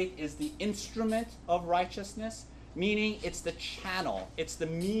that faith is the instrument of righteousness, meaning it's the channel, it's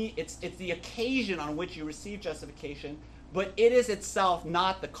the occasion on which you receive justification, but it is itself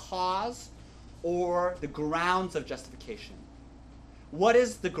not the cause or the grounds of justification. What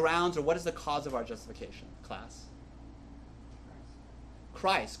is the grounds or what is the cause of our justification, class?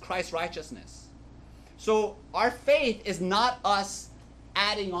 Christ's righteousness. So our faith is not us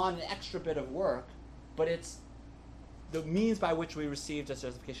adding on an extra bit of work, but it's the means by which we receive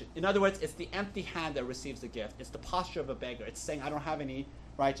justification. In other words, it's the empty hand that receives the gift. It's the posture of a beggar. It's saying, I don't have any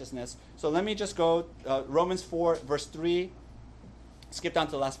righteousness. So let me just go, Romans 4, verse 3, skip down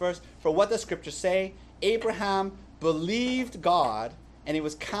to the last verse. For what does Scripture say? Abraham believed God, and it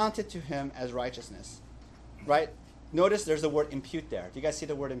was counted to him as righteousness. Right? Notice there's the word impute there. Do you guys see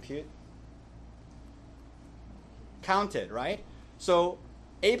the word impute? Counted, right? So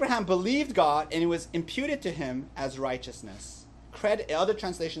Abraham believed God, and it was imputed to him as righteousness. Other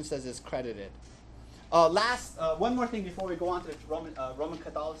translation says it's credited. One more thing before we go on to Roman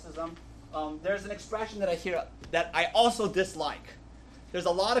Catholicism. There's an expression that I hear that I also dislike. There's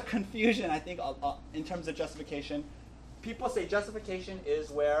a lot of confusion, I think, in terms of justification. People say justification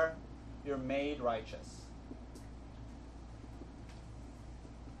is where you're made righteous.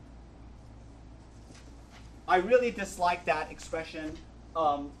 I really dislike that expression.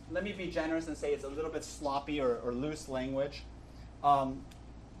 Let me be generous and say it's a little bit sloppy or loose language.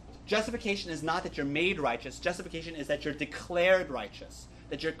 Justification is not that you're made righteous. Justification is that you're declared righteous,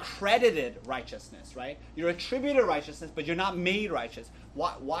 that you're credited righteousness, right? You're attributed righteousness, but you're not made righteous.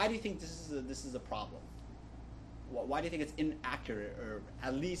 Why do you think this is a problem? Why do you think it's inaccurate, or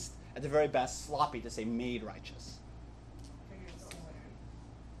at least, at the very best, sloppy to say made righteous? Because you're still a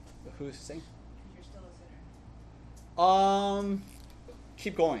sinner. Who's saying? Because you're still a sinner.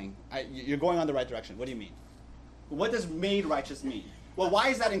 Keep going. You're going on the right direction. What do you mean? What does made righteous mean? Well, why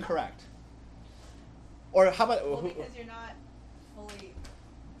is that incorrect? Or how about... Well, because you're not fully...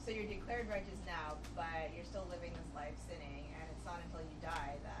 So you're declared righteous now, but you're still living this life sinning, and it's not until you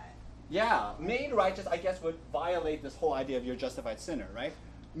die that... Yeah, made righteous, I guess, would violate this whole idea of you're a justified sinner, right?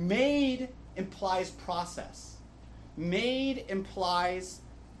 Made implies process. Made implies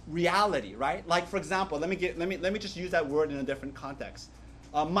reality, right? Like, for example, let me just use that word in a different context.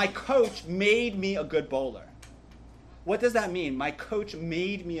 My coach made me a good bowler. What does that mean? My coach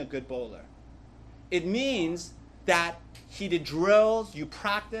made me a good bowler. It means that he did drills, you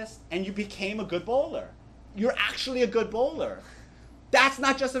practiced, and you became a good bowler. You're actually a good bowler. That's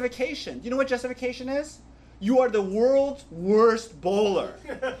not justification. Do you know what justification is? You are the world's worst bowler.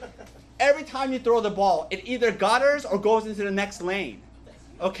 Every time you throw the ball, it either gutters or goes into the next lane.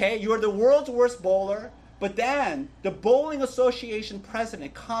 Okay? You are the world's worst bowler, but then the Bowling Association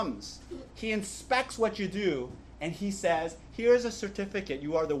president comes. He inspects what you do, and he says, here's a certificate.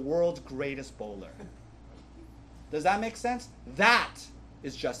 You are the world's greatest bowler. Does that make sense? That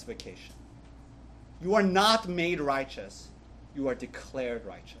is justification. You are not made righteous. You are declared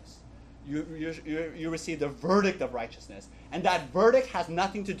righteous. You receive the verdict of righteousness. And that verdict has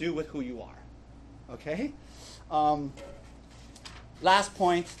nothing to do with who you are. Okay? Last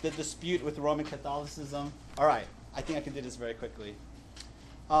point, the dispute with Roman Catholicism. All right, I think I can do this very quickly.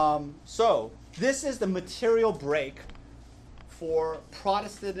 So this is the material break for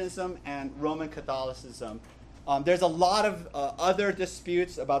Protestantism and Roman Catholicism. There's a lot of other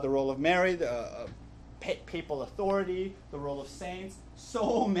disputes about the role of Mary, the papal authority, the role of saints,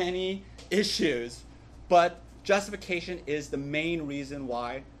 so many issues. But justification is the main reason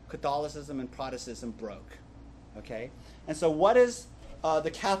why Catholicism and Protestantism broke. Okay? And so what is the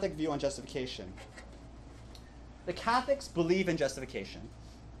Catholic view on justification? The Catholics believe in justification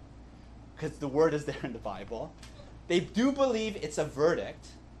because the word is there in the Bible. They do believe it's a verdict.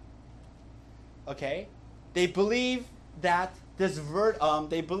 Okay? They believe that this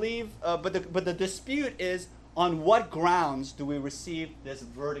but the dispute is on what grounds do we receive this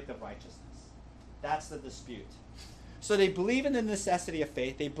verdict of righteousness? That's the dispute. So they believe in the necessity of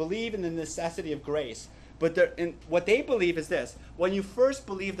faith. They believe in the necessity of grace. But what they believe is this. When you first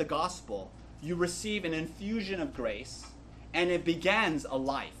believe the gospel, you receive an infusion of grace, and it begins a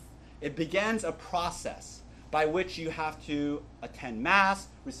life. It begins a process by which you have to attend Mass,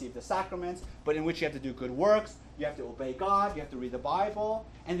 receive the sacraments, but in which you have to do good works, you have to obey God, you have to read the Bible,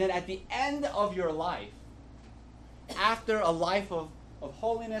 and then at the end of your life, after a life of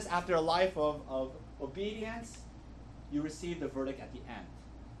holiness, after a life of obedience, you receive the verdict at the end.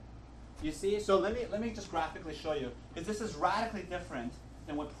 You see? So let me just graphically show you, because this is radically different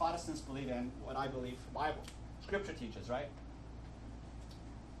than what Protestants believe in, what I believe the Bible, Scripture teaches, right?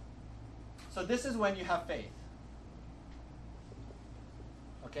 So this is when you have faith.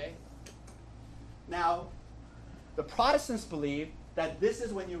 Okay? Now, the Protestants believe that this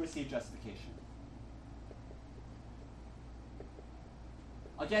is when you receive justification.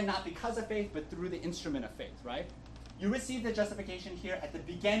 Again, not because of faith, but through the instrument of faith, right? You receive the justification here at the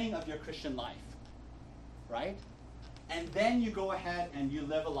beginning of your Christian life, right? And then you go ahead and you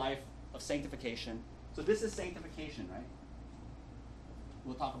live a life of sanctification. So this is sanctification, right?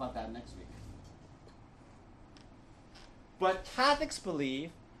 We'll talk about that next week. But Catholics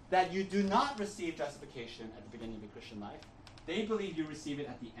believe that you do not receive justification at the beginning of your Christian life. They believe you receive it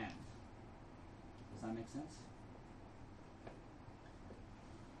at the end. Does that make sense?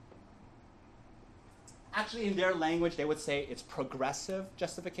 Actually, in their language, they would say it's progressive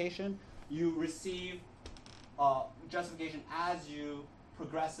justification. You receive justification as you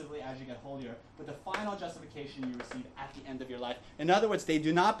progressively, as you get holier. But the final justification you receive at the end of your life. In other words, they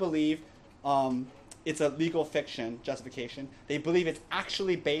do not believe it's a legal fiction justification. They believe it's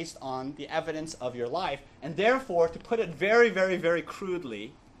actually based on the evidence of your life. And therefore, to put it very, very, very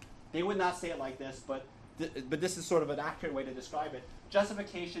crudely, they would not say it like this, but this is sort of an accurate way to describe it.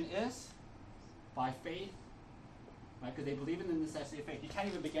 Justification is by faith, right? Because they believe in the necessity of faith. You can't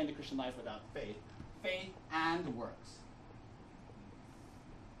even begin the Christian life without faith. Faith and works.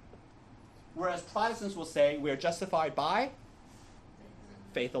 Whereas Protestants will say we are justified by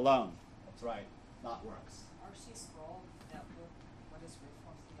faith alone. That's right, not works. R.C. Sproul, that book, What is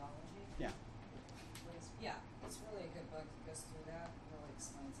Reformed Theology? Yeah. Yeah, it's really a good book. It goes through that, really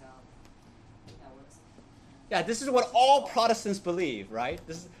explains out, what is Yeah, this is what all Protestants believe, right?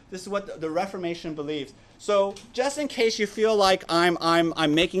 This is what the Reformation believes. So just in case you feel like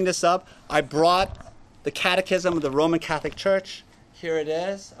I'm making this up, I brought the Catechism of the Roman Catholic Church. Here it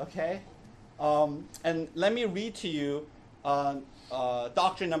is, okay? And let me read to you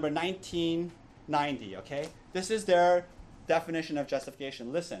doctrine number 1990, okay? This is their definition of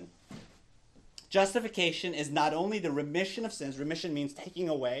justification. Listen. Justification is not only the remission of sins, remission means taking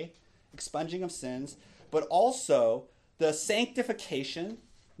away, expunging of sins, but also the sanctification,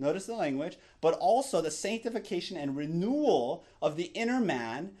 notice the language, but also the sanctification and renewal of the inner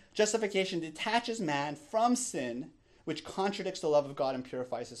man. Justification detaches man from sin, which contradicts the love of God and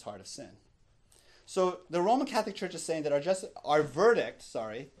purifies his heart of sin. So the Roman Catholic Church is saying that our verdict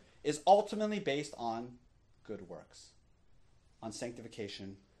is ultimately based on good works, on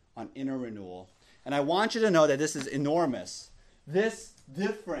sanctification, on inner renewal. And I want you to know that this is enormous. This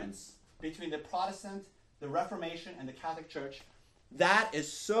difference between the Protestant, the Reformation, and the Catholic Church, that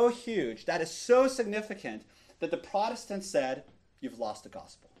is so huge, that is so significant, that the Protestants said, you've lost the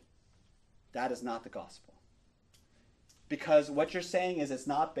gospel. That is not the gospel. Because what you're saying is it's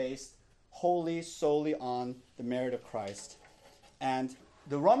not based wholly, solely on the merit of Christ. And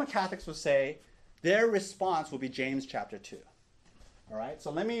the Roman Catholics will say their response will be James chapter 2. All right?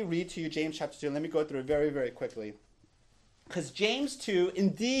 So let me read to you James chapter 2. Let me go through it very, very quickly. Because James 2,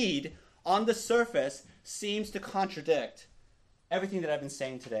 indeed, on the surface, seems to contradict everything that I've been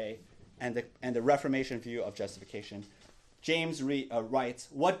saying today and the Reformation view of justification. James writes,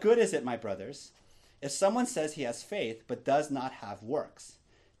 "What good is it, my brothers, if someone says he has faith but does not have works?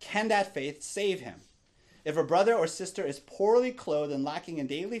 Can that faith save him? If a brother or sister is poorly clothed and lacking in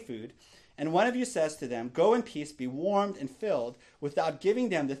daily food, and one of you says to them, 'Go in peace, be warmed and filled,' without giving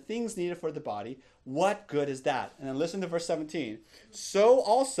them the things needed for the body, what good is that?" And then listen to verse 17. "So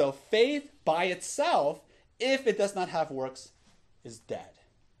also faith by itself, if it does not have works, is dead."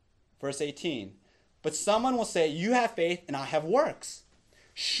 Verse 18. "But someone will say, 'You have faith and I have works.'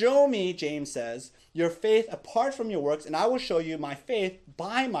 Show me," James says, "your faith apart from your works, and I will show you my faith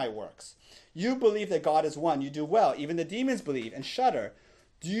by my works. You believe that God is one. You do well. Even the demons believe and shudder.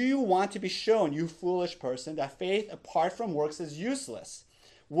 Do you want to be shown, you foolish person, that faith apart from works is useless?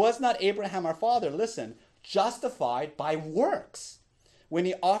 Was not Abraham our father, listen, justified by works when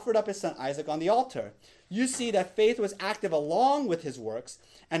he offered up his son Isaac on the altar? You see that faith was active along with his works,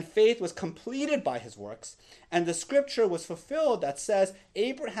 and faith was completed by his works. And the scripture was fulfilled that says,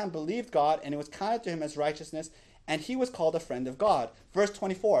 Abraham believed God, and it was counted to him as righteousness, and he was called a friend of God." Verse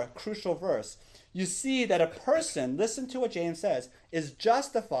 24, crucial verse. You see that a person, listen to what James says, is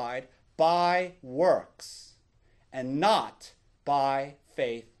justified by works and not by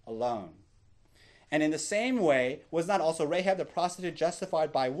faith alone. And in the same way, was not also Rahab the prostitute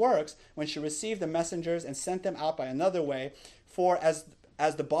justified by works when she received the messengers and sent them out by another way? For as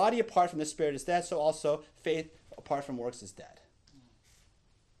the body apart from the spirit is dead, so also faith apart from works is dead.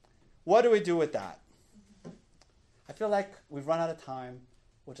 What do we do with that? I feel like we've run out of time.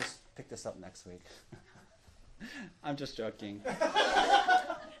 We'll just pick this up next week. I'm just joking.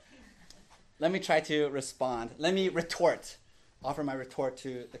 Let me try to respond. Let me offer my retort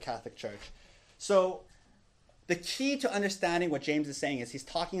to the Catholic Church. So the key to understanding what James is saying is he's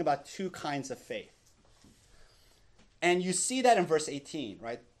talking about two kinds of faith. And you see that in verse 18,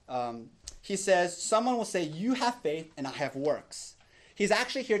 right? He says, someone will say, "You have faith and I have works." He's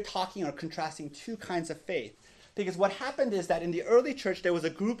actually here talking or contrasting two kinds of faith. Because what happened is that in the early church, there was a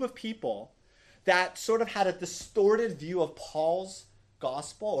group of people that sort of had a distorted view of Paul's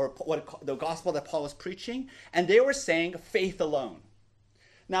gospel, or the gospel that Paul was preaching, and they were saying faith alone.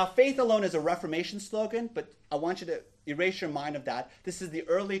 Now, faith alone is a Reformation slogan, but I want you to erase your mind of that. This is the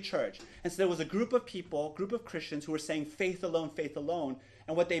early church. And so there was a group of people, group of Christians who were saying faith alone, faith alone.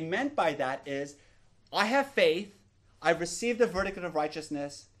 And what they meant by that is, I have faith, I've received the verdict of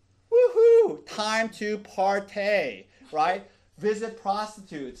righteousness, woohoo, time to partay, right? Visit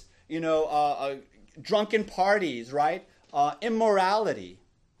prostitutes, drunken parties, right? Immorality.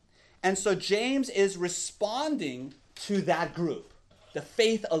 And so James is responding to that group, the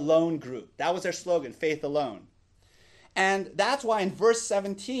faith alone group. That was their slogan, faith alone. And that's why in verse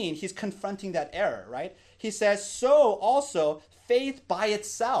 17, he's confronting that error, right? He says, so also faith by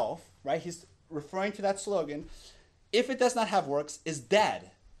itself, right? He's referring to that slogan, if it does not have works, is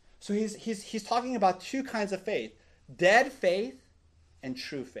dead. So he's talking about two kinds of faith, dead faith and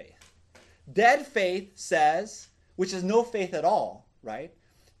true faith. Dead faith says, which is no faith at all, right?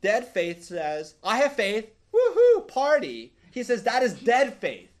 Dead faith says, I have faith, woohoo, party. He says that is dead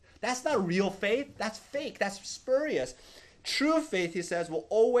faith. That's not real faith. That's fake. That's spurious. True faith, he says, will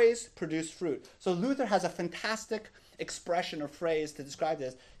always produce fruit. So Luther has a fantastic expression or phrase to describe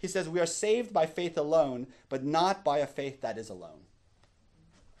this. He says, we are saved by faith alone, but not by a faith that is alone.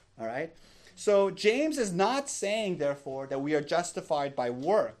 All right? So James is not saying, therefore, that we are justified by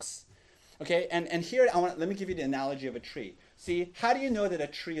works. Okay? And here, let me give you the analogy of a tree. See, how do you know that a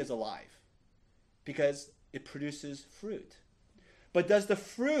tree is alive? Because it produces fruit. But does the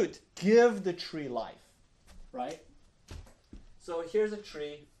fruit give the tree life? Right? So here's a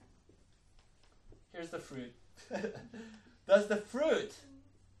tree. Here's the fruit. Does the fruit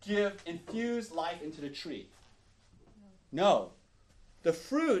infuse life into the tree? No. The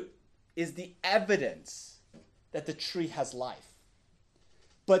fruit is the evidence that the tree has life.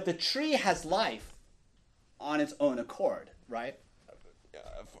 But the tree has life on its own accord, right?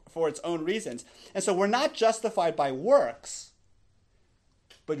 For its own reasons. And so we're not justified by works,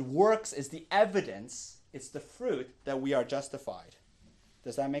 but works is the evidence, it's the fruit that we are justified.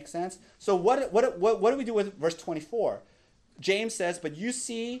 Does that make sense? So what do we do with verse 24? James says, but you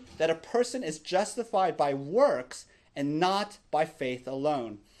see that a person is justified by works and not by faith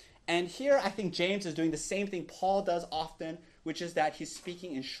alone. And here I think James is doing the same thing Paul does often, which is that he's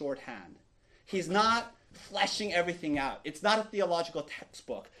speaking in shorthand. He's not fleshing everything out. It's not a theological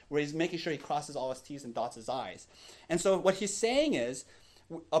textbook where he's making sure he crosses all his T's and dots his I's. And so what he's saying is,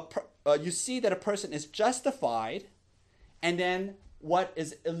 you see that a person is justified, and then what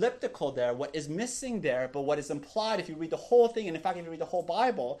is elliptical there, what is missing there, but what is implied if you read the whole thing, and in fact if you read the whole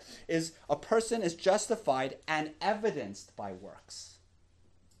Bible, is a person is justified and evidenced by works,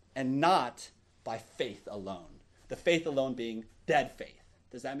 and not by faith alone. The faith alone being dead faith.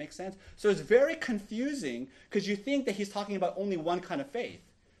 Does that make sense? So it's very confusing because you think that he's talking about only one kind of faith,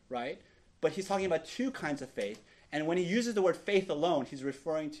 right? But he's talking about two kinds of faith. And when he uses the word faith alone, he's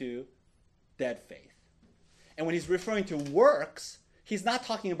referring to dead faith. And when he's referring to works, he's not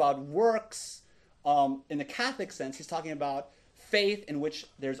talking about works in the Catholic sense. He's talking about faith in which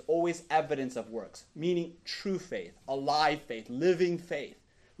there's always evidence of works, meaning true faith, alive faith, living faith.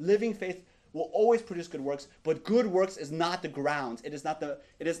 Living faith will always produce good works, but good works is not the grounds. It is not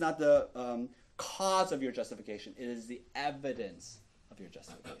the cause of your justification. It is the evidence of your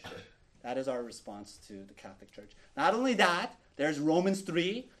justification. That is our response to the Catholic Church. Not only that, there's Romans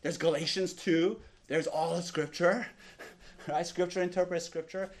 3, there's Galatians 2, there's all of Scripture. Right? Scripture interprets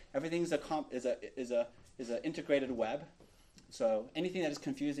Scripture. Everything is an integrated web. So anything that is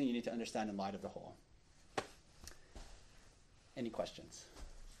confusing, you need to understand in light of the whole. Any questions?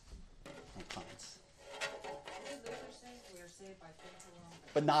 Or comments? What did Luther say? We are saved by faith alone.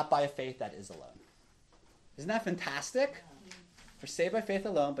 But not by a faith that is alone. Isn't that fantastic? We're saved by faith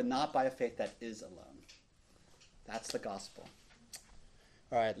alone, but not by a faith that is alone. That's the gospel.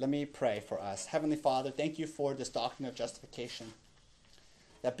 All right, let me pray for us. Heavenly Father, thank you for this doctrine of justification.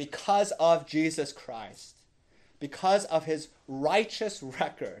 That because of Jesus Christ, because of his righteous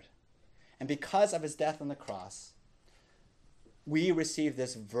record, and because of his death on the cross, we receive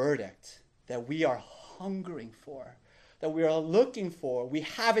this verdict that we are hungering for, that we are looking for. We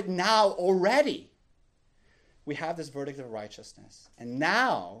have it now already. We have this verdict of righteousness. And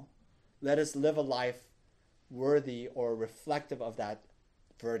now, let us live a life worthy or reflective of that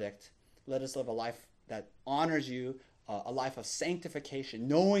verdict. Let us live a life that honors you, a life of sanctification,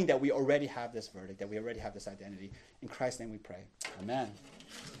 knowing that we already have this verdict, that we already have this identity. In Christ's name we pray. Amen.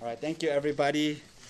 All right, thank you, everybody.